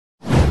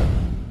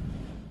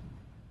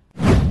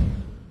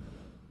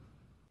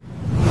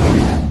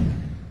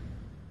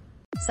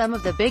Some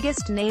of the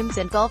biggest names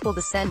in golf will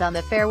descend on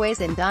the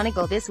fairways in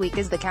Donegal this week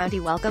as the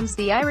county welcomes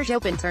the Irish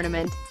Open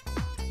tournament.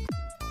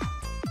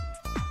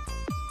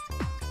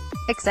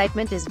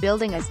 Excitement is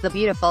building as the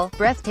beautiful,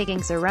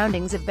 breathtaking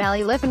surroundings of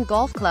Ballyliffin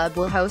Golf Club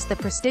will host the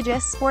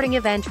prestigious sporting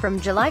event from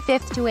July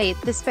 5th to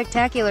 8th. The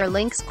spectacular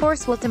links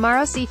course will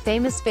tomorrow see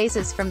famous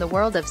faces from the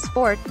world of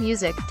sport,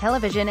 music,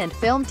 television and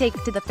film take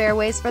to the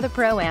fairways for the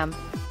Pro-Am.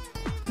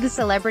 The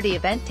celebrity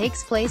event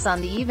takes place on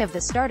the eve of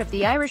the start of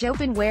the Irish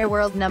Open, where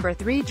world number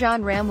 3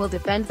 Jon Rahm will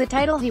defend the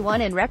title he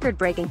won in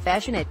record-breaking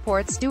fashion at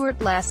Portstewart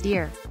last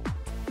year.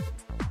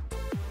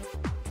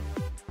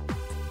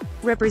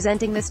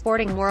 Representing the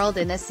sporting world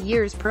in this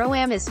year's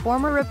Pro-Am is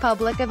former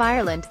Republic of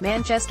Ireland,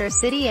 Manchester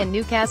City and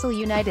Newcastle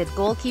United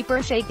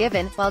goalkeeper Shay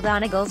Given, while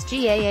Donegal's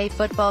GAA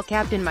football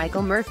captain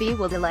Michael Murphy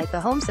will delight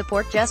the home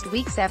support just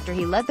weeks after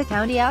he led the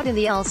county out in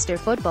the Ulster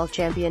Football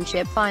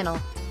Championship final.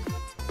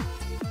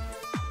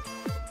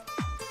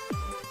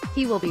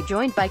 He will be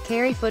joined by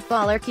Kerry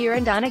footballer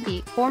Kieran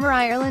Donaghy, former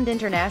Ireland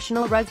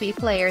international rugby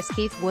players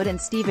Keith Wood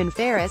and Stephen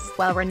Ferris,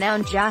 while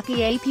renowned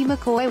jockey AP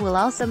McCoy will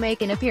also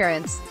make an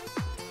appearance.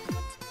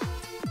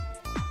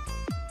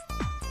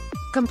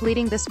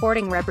 Completing the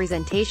sporting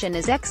representation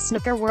is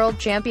ex-snooker world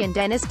champion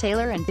Dennis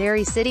Taylor and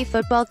Derry City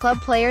Football Club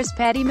players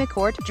Paddy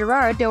McCourt,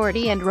 Gerard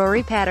Doherty and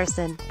Rory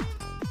Patterson.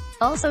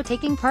 Also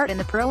taking part in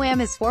the Pro-Am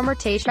is former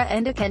Taoiseach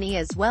Enda Kenny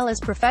as well as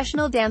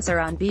professional dancer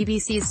on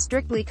BBC's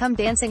Strictly Come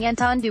Dancing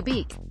Anton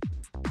Dubik.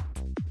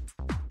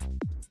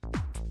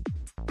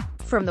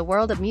 From the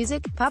world of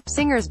music, pop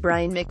singers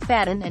Brian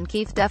McFadden and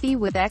Keith Duffy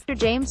with actor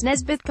James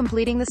Nesbitt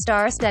completing the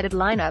star-studded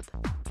lineup.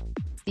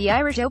 The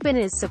Irish Open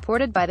is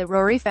supported by the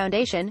Rory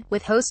Foundation,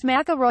 with host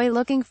McIlroy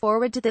looking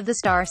forward to the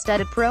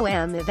star-studded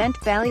Pro-Am event.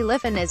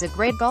 Ballyliffin is a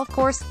great golf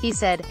course, he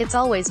said. It's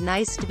always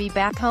nice to be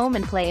back home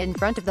and play in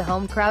front of the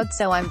home crowd,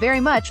 so I'm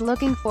very much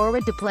looking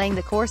forward to playing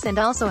the course and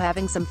also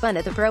having some fun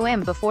at the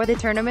Pro-Am before the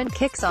tournament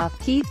kicks off.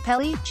 Keith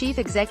Pelly, chief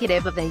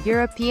executive of the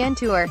European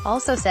Tour,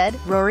 also said,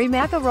 Rory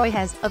McIlroy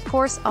has, of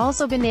course,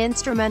 also been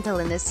instrumental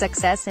in this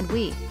success and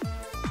we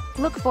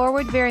look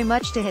forward very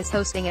much to his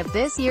hosting of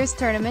this year's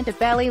tournament at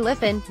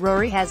Ballyliffin.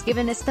 Rory has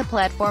given us the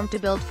platform to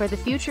build for the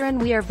future and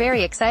we are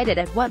very excited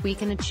at what we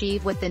can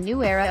achieve with the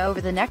new era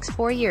over the next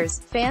 4 years.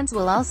 Fans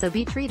will also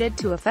be treated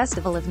to a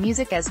festival of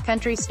music as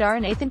country star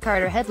Nathan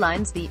Carter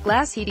headlines the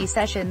Glassheedy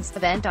Sessions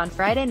event on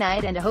Friday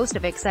night, and a host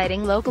of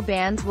exciting local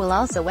bands will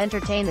also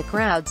entertain the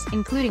crowds,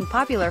 including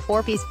popular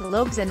four-piece The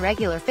Lobes and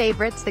regular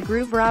favorites the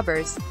Groove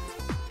Robbers.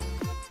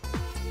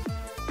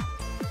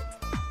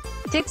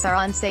 Tickets are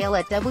on sale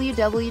at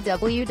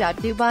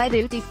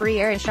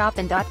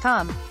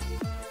www.dubaidutyfreeairshopping.com.